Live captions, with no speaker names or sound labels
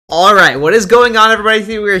Alright, what is going on,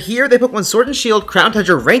 everybody? We're here with the Pokemon Sword and Shield Crown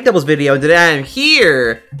Toucher Rank Doubles video, and today I am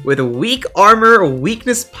here with a Weak Armor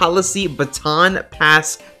Weakness Policy Baton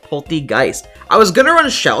Pass Polteageist. I was gonna run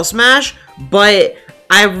Shell Smash, but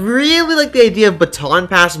I really like the idea of Baton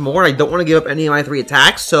Pass more, and I don't want to give up any of my 3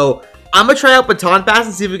 attacks, so I'm gonna try out Baton Pass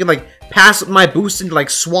and see if we can, like, pass my boost into, like,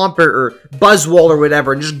 Swampert or Buzzwole or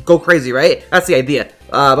whatever and just go crazy, right? That's the idea.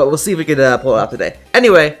 But we'll see if we can pull it out today.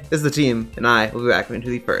 Anyway, this is the team, and I will be back into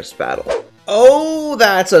the first battle. Oh,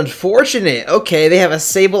 that's unfortunate. Okay, they have a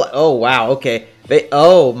Sable. Oh, wow, okay.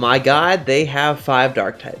 Oh my god, they have 5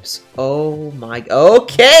 dark types. Oh my,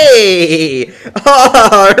 okay!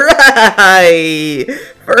 Alright!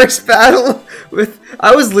 First battle with,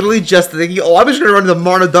 I was literally just thinking, oh, I'm just gonna run the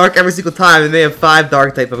Mono Dark every single time, and they have 5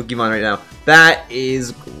 dark type Pokemon right now. That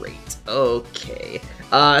is great. Okay.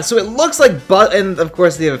 So it looks like and of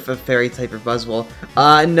course they have a fairy type for Buzzwole.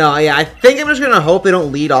 No, yeah, I think I'm just gonna hope they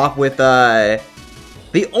don't lead off with,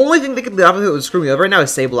 the only thing they could lead off with that would screw me over right now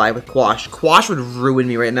is Sableye with Quash. Quash would ruin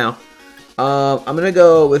me right now. I'm gonna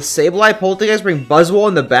go with Sableye, Polteageist, bring Buzzwole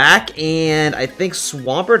in the back, and I think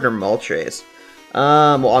Swampert or Moltres.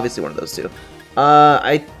 Well, obviously one of those two.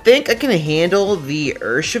 I think I can handle the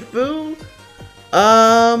Urshifu.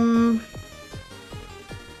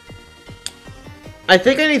 I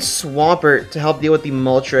think I need Swampert to help deal with the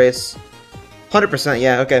Moltres. 100%,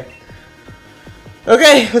 yeah, okay.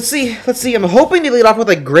 Okay, let's see. I'm hoping they lead off with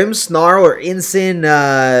like Grimmsnarl or Incin,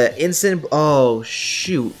 oh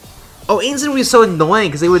shoot. Oh, Incin would be so annoying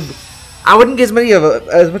because I wouldn't get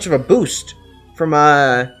as much of a boost from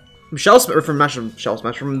Shell Smash, or from not from Shell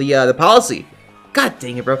Smash, from the policy. God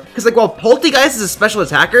dang it, bro. Because like while Polteageist is a special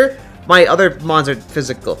attacker, my other mons are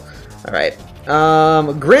physical. Alright.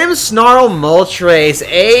 Grimmsnarl Moltres.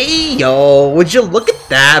 Hey, yo. Would you look at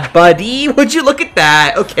that, buddy? Would you look at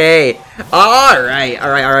that? Okay. Alright.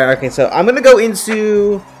 Okay, so I'm gonna go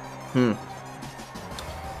into... I'm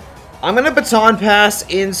gonna Baton Pass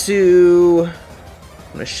into...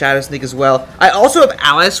 I'm gonna Shadow Sneak as well. I also have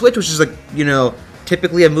Ally Switch, which is like, you know,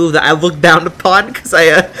 typically a move that I look down upon because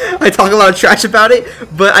I talk a lot of trash about it.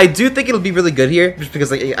 But I do think it'll be really good here, just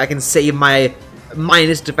because like I can save my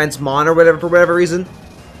minus defense mon or whatever for whatever reason.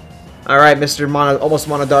 Alright, Mr. Mono, almost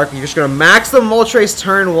Mono Dark. You're just gonna max the Moltres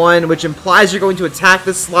turn 1, which implies you're going to attack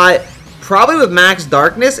this slot probably with max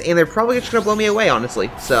darkness, and they're probably just gonna blow me away,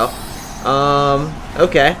 honestly. So,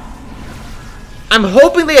 okay. I'm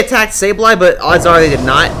hoping they attacked Sableye, but odds are they did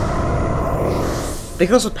not. They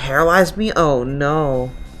could also paralyze me? Oh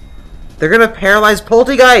no. They're gonna paralyze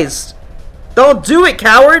Polteageist! Don't do it,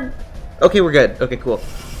 coward! Okay, we're good. Okay, cool.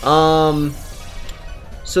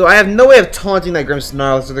 So I have no way of taunting that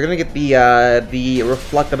Grimmsnarl, so they're gonna get the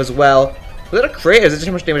Reflect up as well. Was that a crit? Or is it just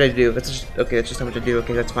how much damage I do? That's just okay. That's just how much I do.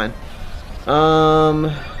 Okay, that's fine.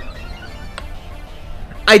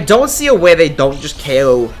 I don't see a way they don't just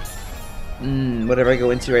KO whatever I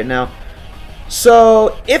go into right now.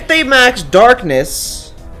 So if they max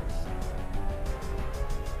Darkness,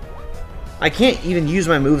 I can't even use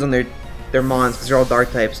my moves on their mons because they're all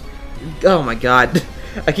Dark types. Oh my god,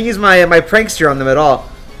 I can't use my Prankster on them at all.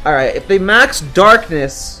 Alright, if they max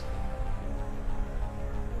Darkness,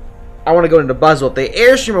 I want to go into Buzzwole. If they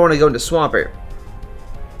Airstream, I want to go into Swampert.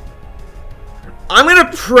 I'm going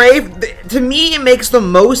to pray. To me, it makes the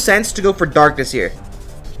most sense to go for Darkness here.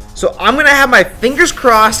 So I'm going to have my fingers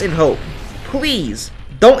crossed and hope. Please,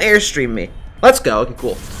 don't Airstream me. Let's go. Okay,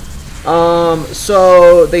 cool.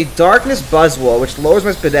 So they Darkness Buzzwole, which lowers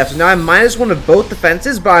my speed def. So now I'm -1 of both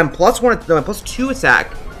defenses, but I'm +1, no, I'm +2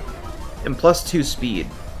 attack and +2 speed,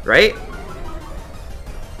 right?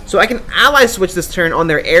 So I can Ally Switch this turn on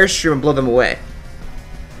their Airstream and blow them away.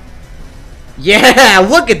 Yeah,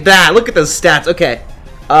 look at that. Look at those stats. Okay,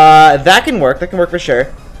 that can work. That can work for sure.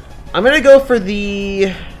 I'm gonna go for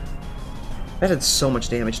the... That did so much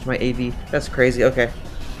damage to my AV. That's crazy. Okay.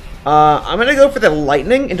 I'm gonna go for the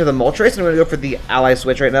Lightning into the Moltres, and I'm gonna go for the Ally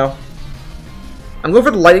Switch right now. I'm going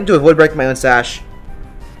for the Lightning to avoid breaking my own sash.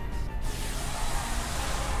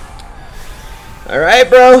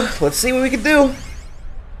 Alright, bro. Let's see what we can do.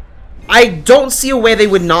 I don't see a way they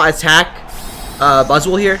would not attack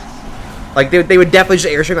Buzzwole here. Like, they would definitely just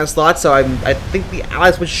Airstream that slot, so I think the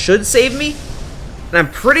Ally Switch should save me. And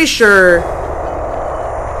I'm pretty sure...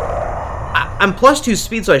 I'm +2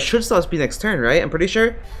 speed, so I should still have speed next turn, right? I'm pretty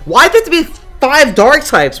sure. Why did it have to be 5 dark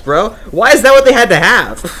types, bro? Why is that what they had to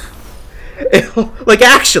have? Like,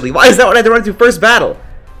 actually, why is that what I had to run through first battle?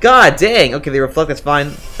 God dang. Okay, they Reflect, that's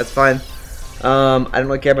fine. That's fine. I don't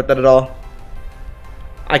really care about that at all.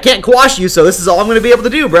 I can't Quash you, so this is all I'm going to be able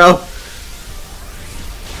to do, bro.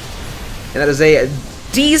 And that is a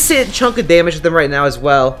decent chunk of damage to them right now as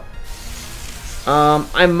well.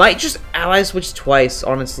 I might just ally switch twice,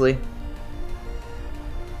 honestly.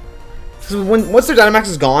 So once their Dynamax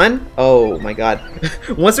is gone, oh my god.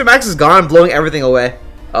 Once their max is gone, I'm blowing everything away.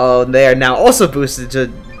 Oh, they are now also boosted to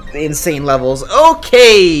insane levels.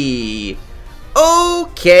 Okay.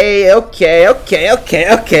 Okay.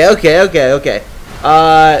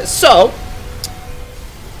 So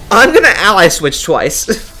I'm gonna ally switch twice.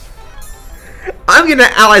 I'm gonna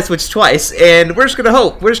ally switch twice, and we're just gonna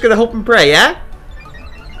hope. We're just gonna hope and pray, yeah?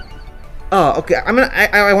 Oh, okay. I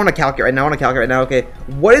want to calculate right now. Okay.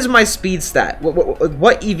 What is my speed stat?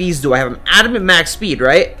 What EVs do I have? I'm adamant max speed,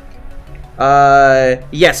 right?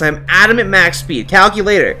 Yes, I'm adamant max speed.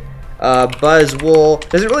 Calculator. Buzz wool.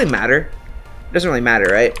 Does it really matter? It doesn't really matter,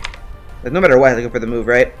 right? Like, no matter what, I go for the move,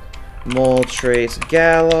 right? Moltres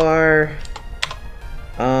Galar.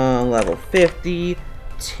 Level 50.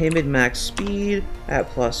 Timid max speed at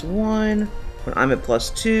 +1. When I'm at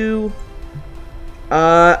 +2.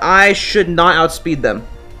 I should not outspeed them.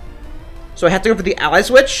 So I have to go for the ally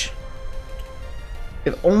switch.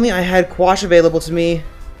 If only I had Quash available to me.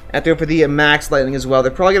 I have to go for the max lightning as well. They're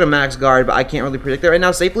probably going to max guard, but I can't really predict that right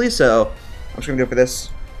now safely, so I'm just going to go for this.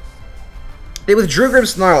 They withdrew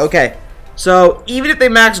Grimmsnarl. Okay. So even if they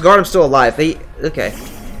max guard, I'm still alive. Okay.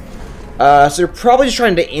 So they're probably just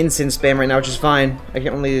trying to instant spam right now, which is fine. I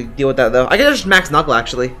can't really deal with that, though. I can just max Knuckle,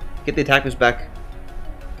 actually. Get the attack boost back.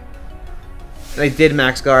 They did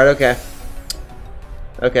max guard, okay.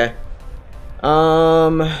 Okay.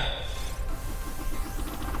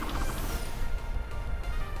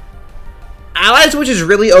 Ally Switch is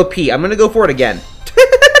really OP. I'm gonna go for it again.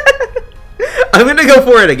 I'm gonna go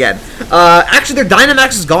for it again. Actually, their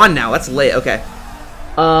Dynamax is gone now. That's lit, okay.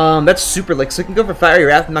 That's super lit. So I can go for Fiery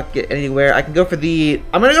Wrath and not get anywhere. I can go for the...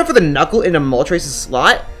 I'm gonna go for the Knuckle into Moltres'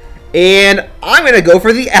 slot. And I'm going to go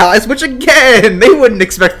for the ally switch again. They wouldn't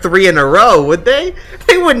expect 3 in a row, would they?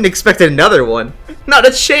 They wouldn't expect another one. Not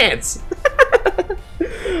a chance.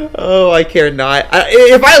 Oh, I care not.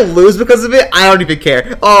 If I lose because of it, I don't even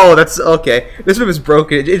care. Oh, that's okay. This move is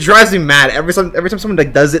broken. It drives me mad every time someone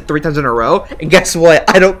like does it 3 times in a row. And guess what?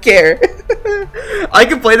 I don't care. I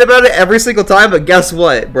complain about it every single time, but guess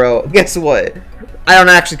what, bro? Guess what? I don't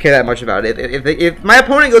actually care that much about it. If my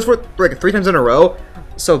opponent goes for like 3 times in a row,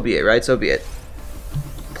 so be it, right? So be it.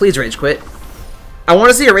 Please rage quit. I want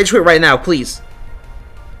to see a rage quit right now, please.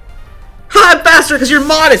 Ha! I'm faster because your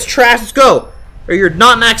mod is trash. Let's go. Or you're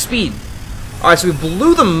not max speed. Alright, so we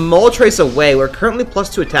blew the Moltres away. We're currently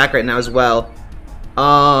 +2 attack right now as well.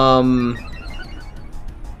 The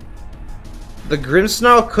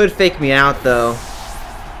Grimmsnarl could fake me out, though.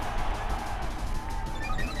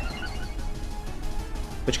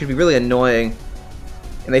 Which could be really annoying.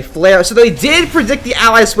 And they flare. So they did predict the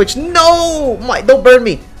ally switch. No! Don't burn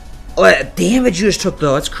me. Oh, that damage you just took,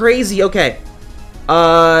 though. That's crazy. Okay.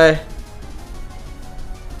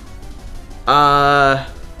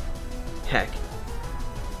 Heck.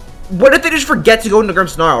 What if they just forget to go into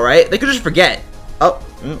Grimmsnarl, right? They could just forget. Oh.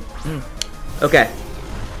 Okay.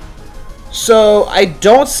 So, I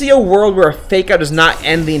don't see a world where a fake out does not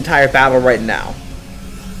end the entire battle right now.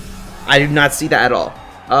 I do not see that at all.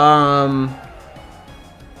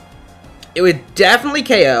 It would definitely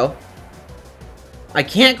KO. I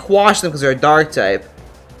can't quash them because they're a dark type.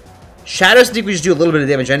 Shadow Sneak we just do a little bit of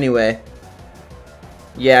damage anyway.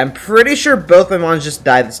 Yeah, I'm pretty sure both my mons just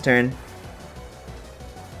died this turn.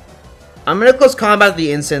 I'm gonna close combat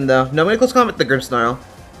the Instant though. No, I'm gonna close combat the Grimmsnarl.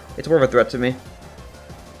 It's more of a threat to me.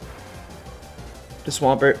 The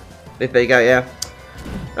Swampert. They fake out, yeah.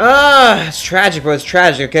 It's tragic, bro. It's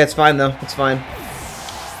tragic. Okay, it's fine though. It's fine.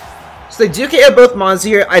 So they do KO both mons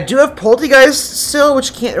here. I do have Polteageist still,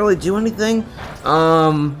 which can't really do anything.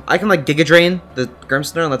 I can like Giga Drain the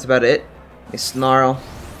Grimmsnarl, and that's about it. A Snarl.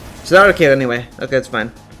 So that would KO anyway. Okay, that's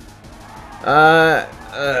fine.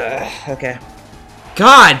 Okay.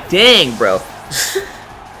 God dang, bro.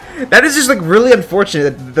 That is just like really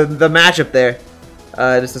unfortunate. The matchup there.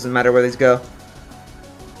 It just doesn't matter where these go.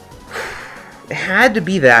 It had to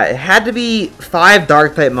be that. It had to be 5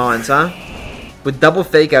 dark type mons, huh? With double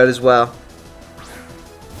fake out as well.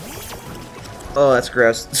 Oh, that's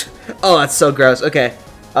gross. Oh, that's so gross. Okay.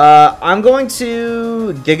 I'm going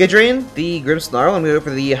to Giga Drain the Grimmsnarl. I'm going to go for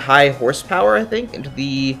the high horsepower, I think, into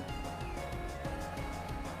the...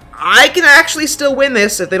 I can actually still win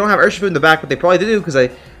this if they don't have Urshifu in the back, but they probably do, because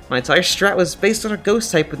my entire strat was based on a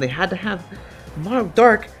ghost type, and they had to have Mono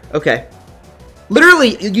Dark. Okay.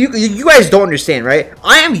 literally, you guys don't understand, right?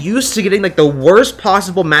 I am used to getting like the worst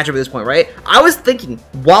possible matchup at this point, right? I was thinking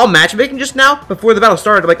while matchmaking just now, before the battle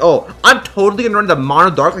started, I'm like, oh, I'm totally gonna run the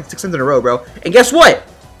mono dark like 6 times in a row, bro. And guess what?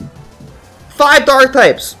 5 dark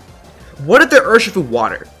types. What if they're Urshifu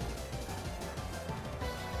water?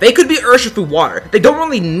 They could be Urshifu water. They don't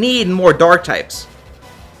really need more dark types,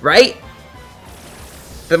 right?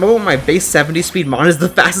 The moment my base 70 speed mon is the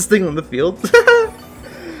fastest thing on the field.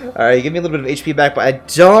 Alright, give me a little bit of HP back, but I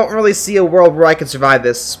don't really see a world where I can survive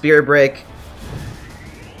this. Spirit Break.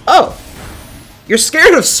 Oh! You're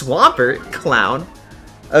scared of Swampert, clown.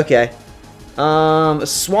 Okay.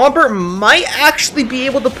 Swampert might actually be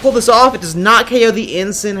able to pull this off. It does not KO the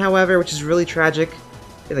Ensign, however, which is really tragic.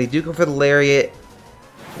 And they do go for the Lariat.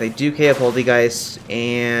 They do KO Polteageist,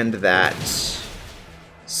 and that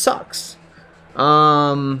sucks.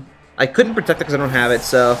 I couldn't protect it because I don't have it,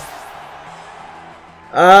 so...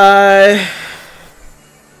 The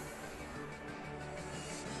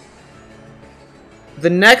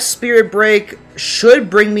next Spirit Break should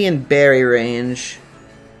bring me in berry range.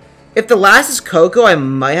 If the last is Coco, I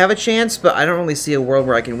might have a chance, but I don't really see a world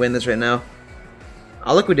where I can win this right now.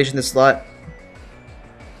 I'll Liquidation this slot.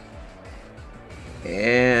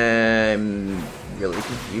 And I'm really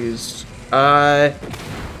confused. Are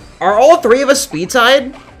all 3 of us speed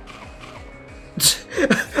tied?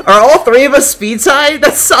 Are all 3 of us speed tied?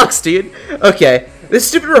 That sucks, dude. Okay. This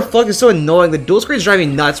stupid reflect is so annoying. The dual screen is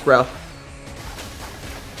driving me nuts, bro.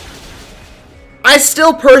 I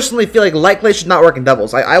still personally feel like Light Clay should not work in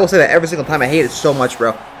doubles. I will say that every single time. I hate it so much,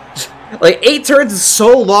 bro. Like, 8 turns is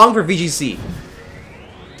so long for VGC.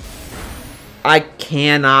 I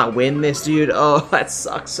cannot win this, dude. Oh, that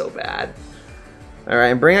sucks so bad.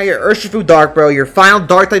 Alright, bring out your Urshifu Dark, bro. Your final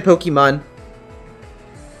Dark-type Pokemon.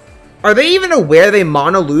 Are they even aware they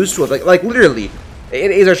mono lose to it? Like literally. It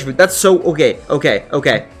is Urshifu. That's so... Okay.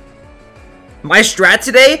 My strat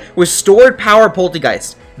today was Stored Power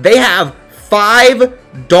Polteageist. They have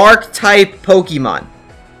 5 Dark-type Pokemon.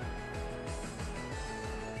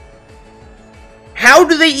 How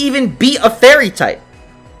do they even beat a Fairy-type?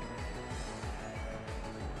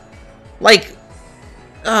 Like...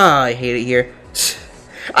 I hate it here.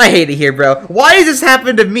 I hate it here, bro. Why does this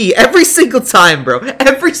happen to me every single time, bro?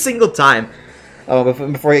 Every single time. Oh,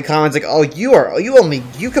 before you comments like, oh,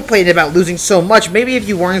 you complained about losing so much. Maybe if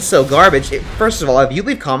you weren't so garbage. First of all, if you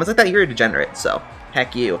leave comments like that, you're a degenerate. So,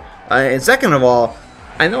 heck you. And second of all,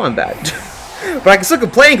 I know I'm bad, but I can still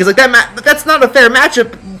complain because like that's not a fair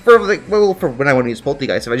matchup for like for when I want to use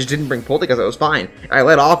Polteageist. If I just didn't bring Polteageist, I was fine. I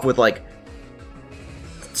let off with like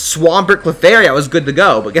Swampert Clefairy, I was good to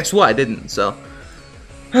go. But guess what? I didn't. So.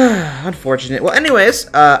 Unfortunate. Well, anyways,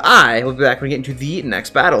 I will be back when we get into the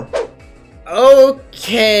next battle.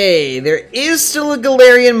 Okay, there is still a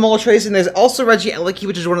Galarian Moltres, and there's also Regieleki,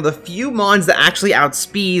 which is one of the few mons that actually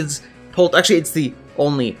outspeeds Actually, it's the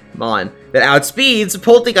only mon that outspeeds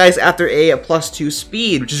Polteageist after a +2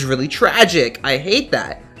 speed, which is really tragic. I hate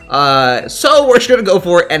that. So we're just gonna go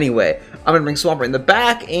for it anyway. I'm gonna bring Swampert in the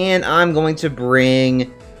back, and I'm going to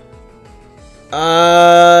bring...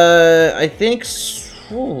 I think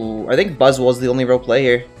Buzzwole is the only real play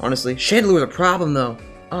here, honestly. Chandelure is a problem, though.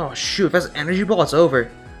 Oh, shoot. If that's an Energy Ball, it's over.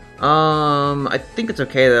 I think it's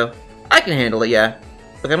okay, though. I can handle it, yeah.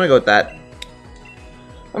 Okay, I'm gonna go with that.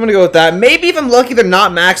 Maybe if I'm lucky, they're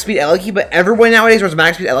not max speed Eleki, but everyone nowadays runs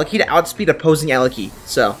max speed Eleki to outspeed opposing Eleki.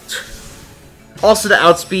 So, also to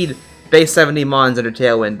outspeed base 70 mons under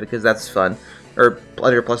Tailwind, because that's fun. Or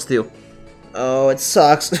under +2. Oh, it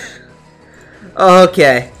sucks.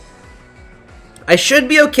 Okay. I should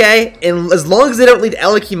be okay, and as long as they don't lead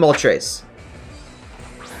Eleki Moltres.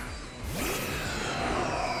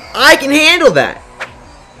 I can handle that.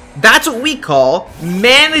 That's what we call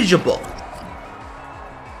manageable.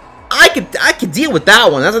 I could deal with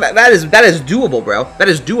that one. That is doable, bro. That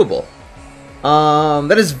is doable.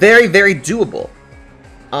 That is very, very doable.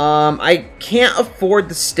 I can't afford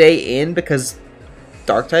to stay in because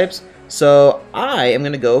dark types. So I am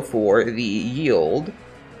gonna go for the yield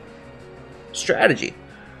strategy.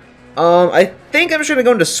 I think I'm just gonna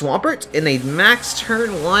go into Swampert in a max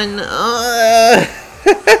turn 1.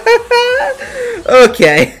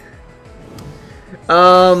 Okay.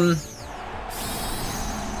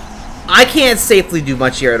 I can't safely do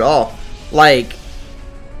much here at all. Like,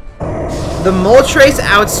 the Moltres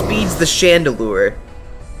outspeeds the Chandelure.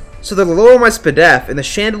 So they're lower my Spadef, and the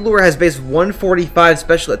Chandelure has base 145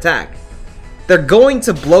 special attack. They're going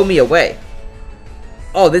to blow me away.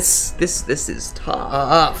 Oh, this is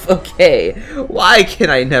tough. Okay, why can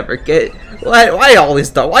I never get? Why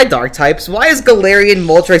always why dark types? Why is Galarian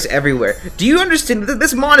Moltres everywhere? Do you understand that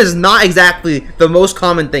this mon is not exactly the most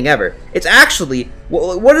common thing ever? It's actually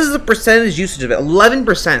what is the percentage usage of it?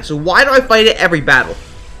 11%. So why do I fight it every battle?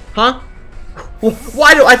 Huh?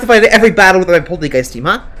 Why do I have to fight it every battle with my Polteageist team?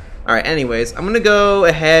 Huh? All right. Anyways, I'm gonna go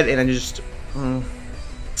ahead and I just.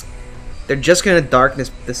 They're just gonna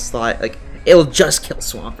darkness this slot like. It'll just kill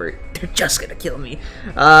Swampert. They're just gonna kill me.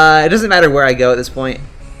 It doesn't matter where I go at this point.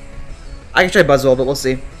 I can try Buzzwole, but we'll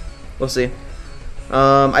see. We'll see.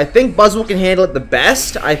 I think Buzzwole can handle it the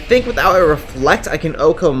best. I think without a Reflect, I can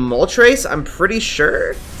Oko Moltres. I'm pretty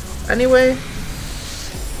sure. Anyway.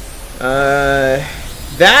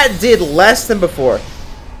 That did less than before.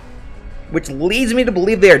 Which leads me to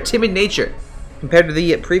believe they are timid nature. Compared to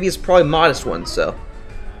the previous, probably modest ones, so.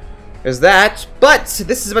 There's that, but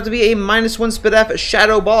this is about to be a -1 Spidef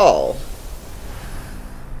Shadow Ball.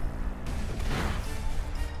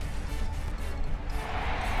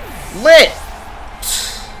 Lit!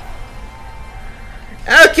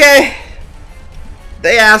 Okay.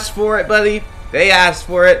 They asked for it, buddy. They asked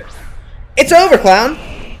for it. It's over, clown.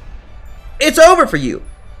 It's over for you.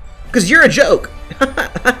 Because you're a joke.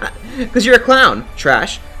 Because you're a clown.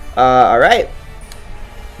 Trash. Alright.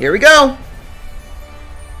 Here we go.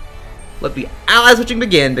 Let the ally switching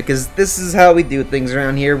begin, because this is how we do things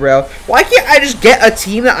around here, bro. Why can't I just get a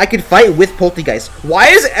team that I can fight with Polteageist?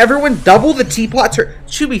 Why does everyone double the Teapot turn?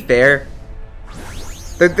 To be fair,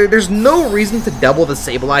 there's no reason to double the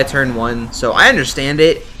Sableye turn 1, so I understand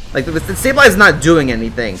it. Like, the Sableye is not doing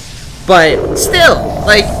anything. But, still,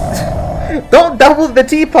 like, don't double the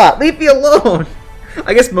Teapot. Leave me alone.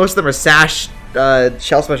 I guess most of them are Sash,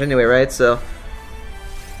 Shell Smash anyway, right? So...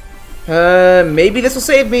 maybe this will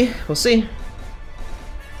save me. We'll see.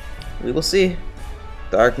 We will see.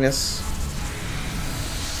 Darkness.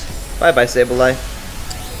 Bye-bye, Sableye.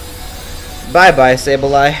 Bye-bye,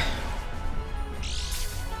 Sableye.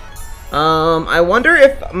 I wonder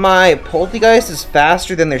if my Polteageist is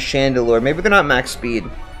faster than their Chandelure. Maybe they're not max speed.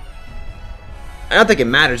 I don't think it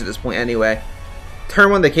matters at this point anyway. Turn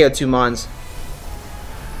 1, they KO 2 Mons.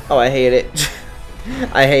 Oh, I hate it.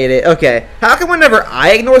 I hate it. Okay. How come whenever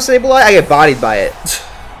I ignore Sableye, I get bodied by it?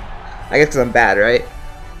 I guess because I'm bad, right?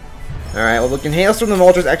 Alright, well, we can Hailstorm the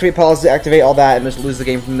Moltres, activate Policy, activate all that, and just lose the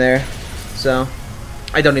game from there. So,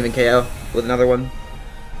 I don't even KO with another one.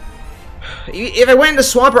 If I went into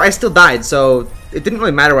Swampert, I still died, so it didn't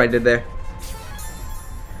really matter what I did there.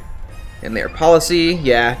 And their Policy,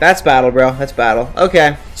 yeah, that's battle, bro. That's battle.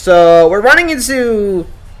 Okay, so we're running into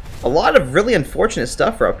a lot of really unfortunate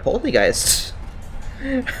stuff for our Polteageist.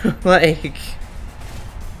 Like,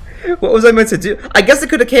 what was I meant to do? I guess I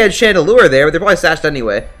could have KO'd Chandelure there, but they're probably sashed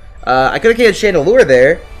anyway. I could have KO'd Chandelure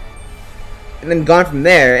there, and then gone from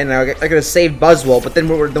there, and I could have saved Buzzwole, but then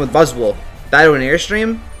we're done with Buzzwole. Die to an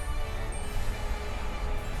Airstream?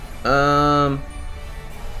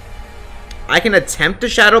 I can attempt a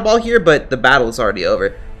Shadow Ball here, but the battle is already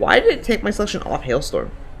over. Why did it take my selection off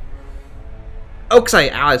Hailstorm? Oh, because I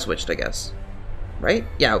ally switched, I guess. Right?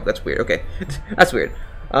 Yeah, that's weird. Okay. That's weird.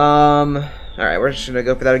 Alright, we're just gonna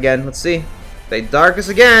go for that again. Let's see. They Darkness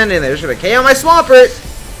again, and they're just gonna KO my Swampert!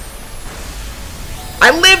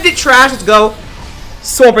 I lived it, trash! Let's go!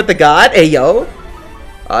 Swampert the God! Hey, yo!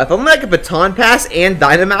 If only I could Baton Pass and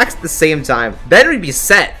Dynamax at the same time, then we'd be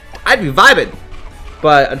set. I'd be vibing.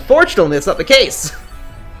 But, unfortunately, that's not the case.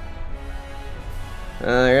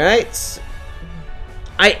 Alright.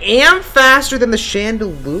 I am faster than the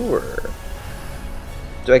Chandelure.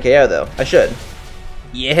 Do I KO though? I should.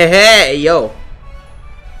 Yeah, hey yo.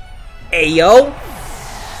 Hey yo.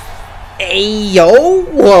 Hey yo.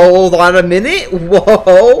 Whoa, hold on a minute.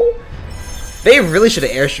 Whoa. They really should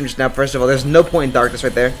have Airstreamed just now, first of all. There's no point in Darkness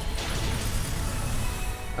right there.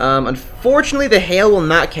 Unfortunately, the Hail will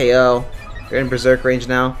not KO. They're in Berserk range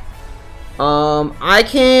now. I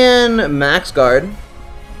can Max Guard.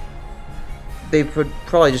 They would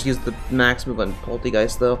probably just use the Max move on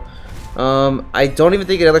Polteageist though. I don't even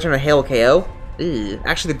think another turn of Hail KO. Ew.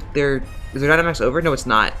 Actually, is their Dynamax over? No, it's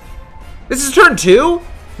not. This is turn 2?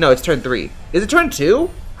 No, it's turn 3. Is it turn 2?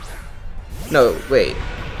 No, wait.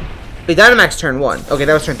 The Dynamax turn 1. Okay,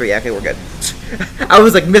 that was turn 3. Yeah, okay, we're good. I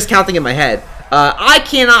was like miscounting in my head. I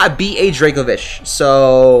cannot beat a Dracovish,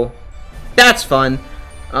 so that's fun.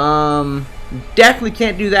 Definitely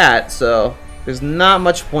can't do that, so there's not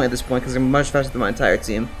much point at this point because I'm much faster than my entire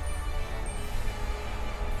team.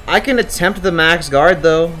 I can attempt the Max Guard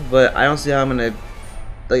though, but I don't see how I'm gonna.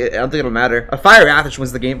 Like, I don't think it'll matter. A Fire Avalanche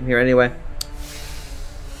wins the game from here anyway.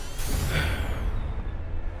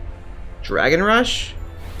 Dragon Rush?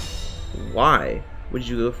 Why would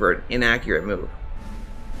you go for an inaccurate move?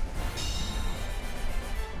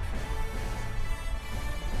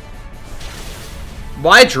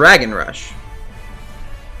 Why Dragon Rush?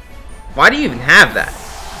 Why do you even have that?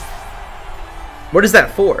 What is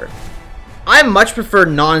that for? I much prefer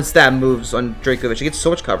non-stab moves on Dracovic. He gets so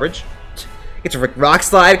much coverage. He gets Rock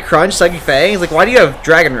Slide, Crunch, Psychic Fangs. Like, why do you have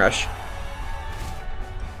Dragon Rush?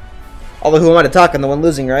 Although, who am I to talk? I'm the one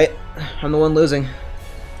losing, right? I'm the one losing.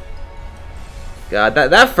 God,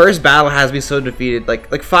 that first battle has me so defeated.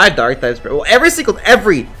 Like 5 Dark types. Well, every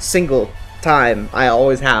single time, I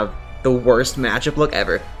always have the worst matchup look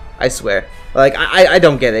ever. I swear. Like, I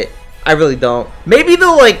don't get it. I really don't. Maybe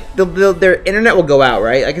their internet will go out,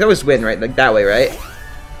 right? I can always win, right? Like that way, right?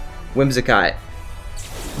 Whimsicott.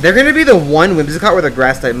 They're gonna be the one Whimsicott with a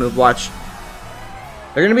grass type move. Watch.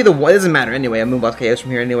 They're gonna be the one. It doesn't matter anyway. I'm Moonblast KOs from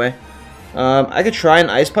here anyway. I could try and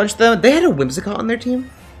Ice Punch them. They had a Whimsicott on their team.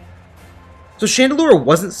 So Chandelure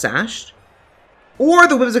wasn't sashed, or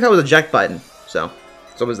the Whimsicott was a eject button. So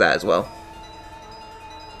was that as well.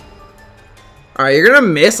 Alright, you're gonna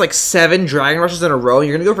miss like 7 Dragon Rushes in a row, and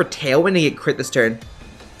you're gonna go for Tailwind and get crit this turn.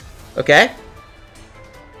 Okay?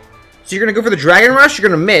 So you're gonna go for the Dragon Rush, you're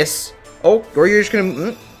gonna miss. Oh, or you're just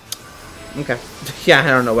gonna... Okay. Yeah, I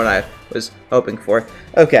don't know what I was hoping for.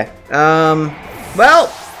 Okay. Well...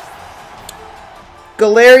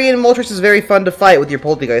 Galarian Moltres is very fun to fight with your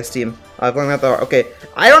Polteageist team. I've learned that the... Okay.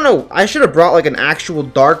 I don't know. I should have brought like an actual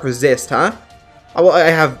Dark Resist, huh? Oh, well, I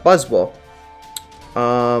have Buzzwole.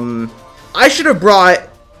 I should have brought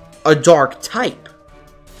a Dark type.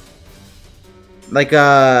 Like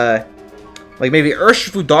maybe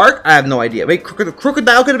Urshifu Dark? I have no idea. Maybe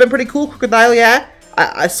Crocodile could have been pretty cool. Crocodile, yeah.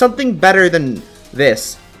 Something better than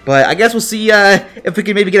this. But I guess we'll see if we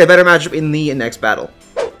can maybe get a better matchup in the next battle.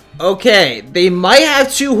 Okay, they might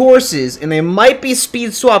have 2 horses, and they might be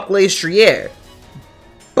speed swap Glastrier.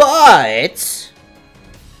 But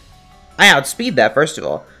I outspeed that, first of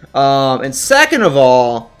all. And second of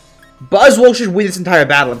all, Buzzwole should win this entire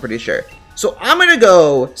battle, I'm pretty sure. So I'm going to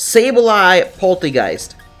go Sableye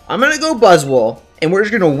Polteageist. I'm going to go Buzzwole, and we're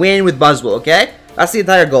just going to win with Buzzwole, okay? That's the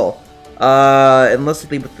entire goal. Unless they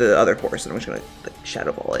leave with the other horse, and I'm just going to like,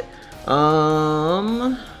 Shadow Ball it.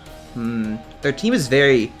 Their team is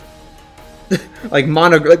very, like,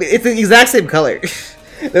 mono, like, it's the exact same color.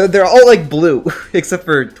 they're all, like, blue, except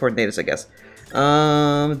for Tornadus, I guess. Do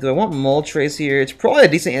I want Moltres here? It's probably a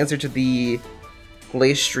decent answer to the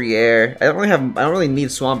Glastrier. I don't really need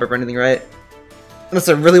Swampert or anything, right? Unless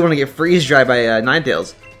I really want to get Freeze Dry by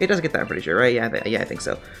Ninetales. It does get that, I'm pretty sure, right? Yeah, I think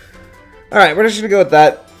so. Alright, we're just gonna go with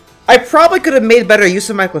that. I probably could have made better use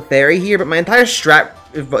of my Clefairy here, but my entire strat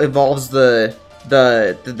involves the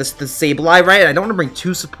Sableye, right? And I don't want to bring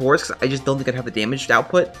 2 supports, because I just don't think I'd have the damage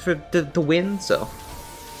output to win, so.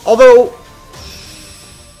 Although,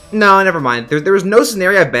 no, never mind. There was no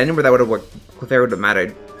scenario I've been in where that would have worked. Clefairy would have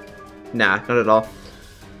mattered. Nah, not at all.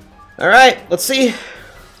 Alright, let's see.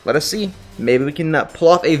 Let us see. Maybe we can pull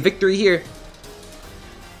off a victory here.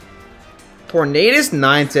 Tornadus,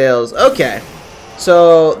 Ninetales. Okay.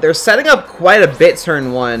 So, they're setting up quite a bit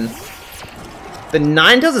turn 1. The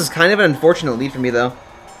Ninetales is kind of an unfortunate lead for me, though.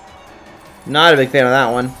 Not a big fan of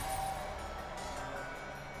that one.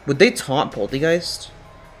 Would they taunt Polteageist?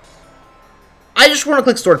 I just want to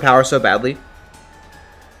click Stored Power so badly.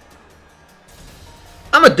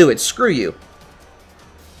 I'm gonna do it. Screw you.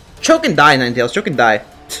 Choke and die, Ninetales. Choke and die.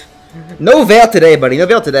 No Veil today, buddy. No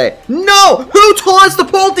Veil today. No! Who taunts the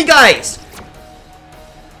Polteageist?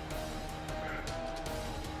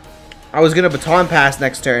 I was gonna Baton Pass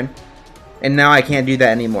next turn, and now I can't do that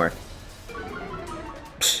anymore.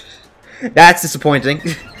 That's disappointing.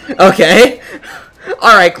 Okay.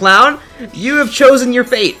 Alright, Clown. You have chosen your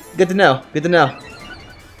fate. Good to know. Good to know.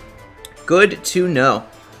 Good to know.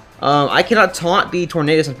 I cannot taunt the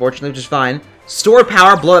Tornadus, unfortunately, which is fine. Store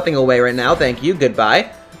power, blow that thing away right now. Thank you.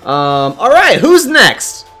 Goodbye. Alright, who's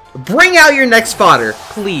next? Bring out your next fodder,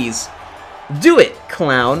 please. Do it,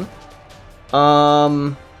 Clown.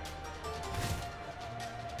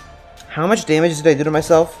 How much damage did I do to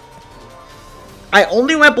myself? I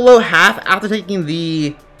only went below half after taking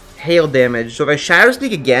the hail damage. So if I Shadow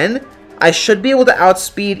Sneak again, I should be able to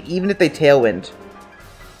outspeed even if they Tailwind.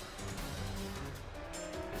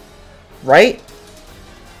 Right?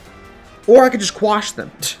 Or I could just quash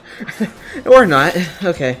them. Or not.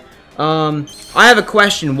 Okay. I have a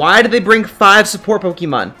question. Why did they bring 5 support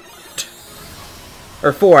Pokemon?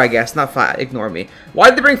 Or 4, I guess. Not 5. Ignore me. Why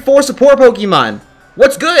did they bring 4 support Pokemon?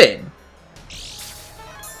 What's good?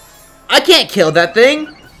 I can't kill that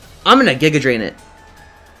thing. I'm gonna Giga Drain it.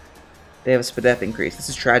 They have a Spadef increase. This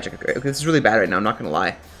is tragic. Okay, this is really bad right now. I'm not gonna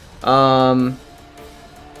lie. Gonna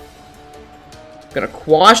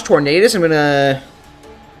quash Tornadus. I'm gonna...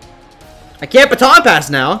 I can't baton pass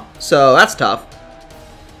now, so that's tough.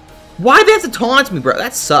 Why'd they have to taunt me, bro?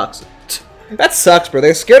 That sucks. That sucks, bro.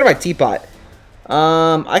 They're scared of my Teapot.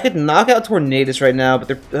 I could knock out Tornadus right now, but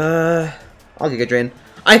they're... I'll Giga Drain.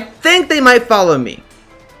 I think they might follow me.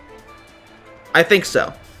 I think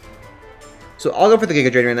so. So I'll go for the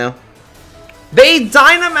Giga Drain right now. They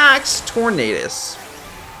Dynamax Tornadus.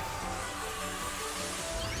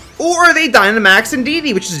 Or they Dynamax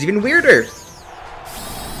Indeedee, which is even weirder.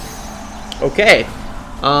 Okay.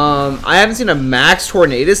 I haven't seen a Max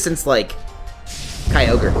Tornadus since, like,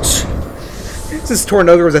 Kyogre. Since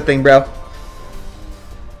Tornogre was a thing, bro.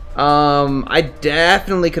 I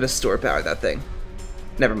definitely could have Store Powered that thing.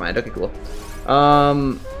 Never mind. Okay, cool.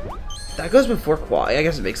 That goes before Qual. I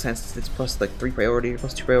guess it makes sense. It's plus, like, 3 priority, or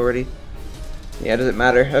plus 2 priority. Yeah, doesn't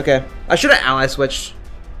matter. Okay. I should have ally switched.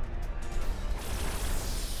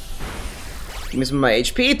 Give me some of my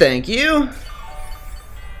HP, thank you.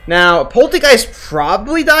 Now, Polteageist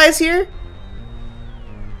probably dies here.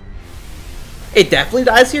 It definitely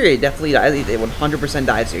dies here. It definitely dies. It 100%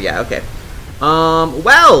 dies here. Yeah, okay.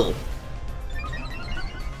 Well.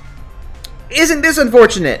 Isn't this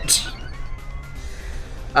unfortunate?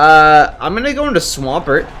 I'm gonna go into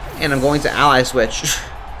Swampert, and I'm going to ally switch.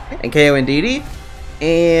 And KO Indeedee.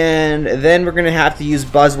 And then we're gonna have to use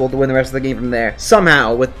Buzzwole to win the rest of the game from there.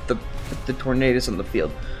 Somehow, with the Tornadus on the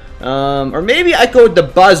field. Or maybe I go with the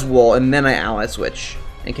Buzzwole and then I ally switch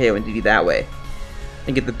and KO Indeedee that way.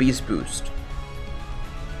 And get the Beast Boost.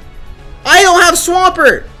 I don't have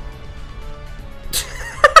Swampert!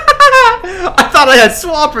 I thought I had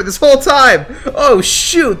Swampert this whole time! Oh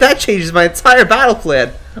shoot, that changes my entire battle plan.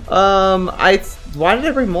 Why did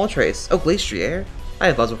I bring Moltres? Oh, Glastrier. I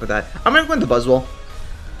have Buzzwole for that. I'm gonna go into Buzzwole.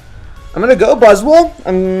 I'm gonna go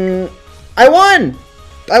Buzzwole. I won!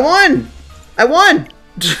 I won! I won!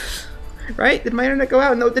 Right? Did my internet go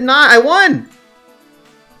out? No, it did not. I won!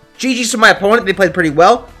 GG's to my opponent. They played pretty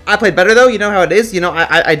well. I played better, though. You know how it is. You know,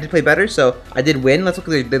 I did play better, so I did win. Let's look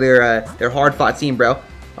at their hard-fought team, bro.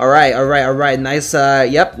 Alright, alright, alright. Nice,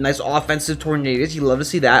 yep. Nice offensive Tornadus. You love to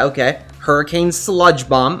see that. Okay. Hurricane Sludge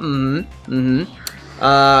Bomb.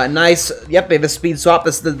 Nice. Yep, they have the Speed Swap.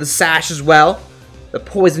 The Sash as well. The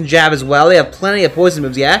Poison Jab as well. They have plenty of poison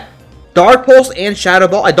moves, yeah? Dark Pulse and Shadow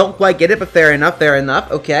Ball. I don't quite get it, but fair enough, fair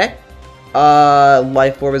enough. Okay.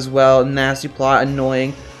 Life Orb as well. Nasty Plot,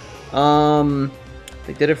 annoying.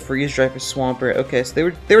 They did a Freeze Drive for Swampert. Okay,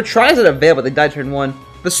 so they were trying to avail, but they died turn 1.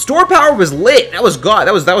 The Store Power was lit. That was god.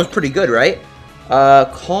 That was pretty good, right?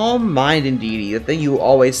 Calm Mind Indeedee, the thing you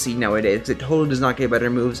always see nowadays, because it totally does not get better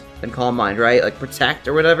moves than Calm Mind, right? Like Protect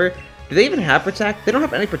or whatever. Do they even have Protect? They don't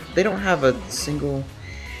have any. They don't have a single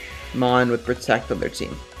Mon with Protect on their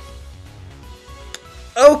team.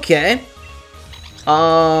 Okay.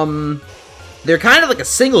 They're kind of like a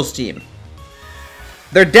singles team.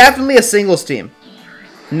 They're definitely a singles team.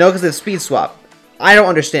 No, because they have Speed Swap. I don't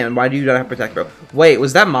understand. Why do you not have Protect, bro? Wait,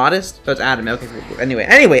 was that Modest? That's Adam. Okay, cool. Anyway.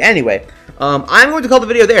 I'm going to call the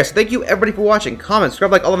video there. So thank you, everybody, for watching. Comment,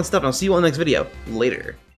 subscribe, like, all of that stuff, and I'll see you on the next video.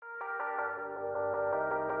 Later.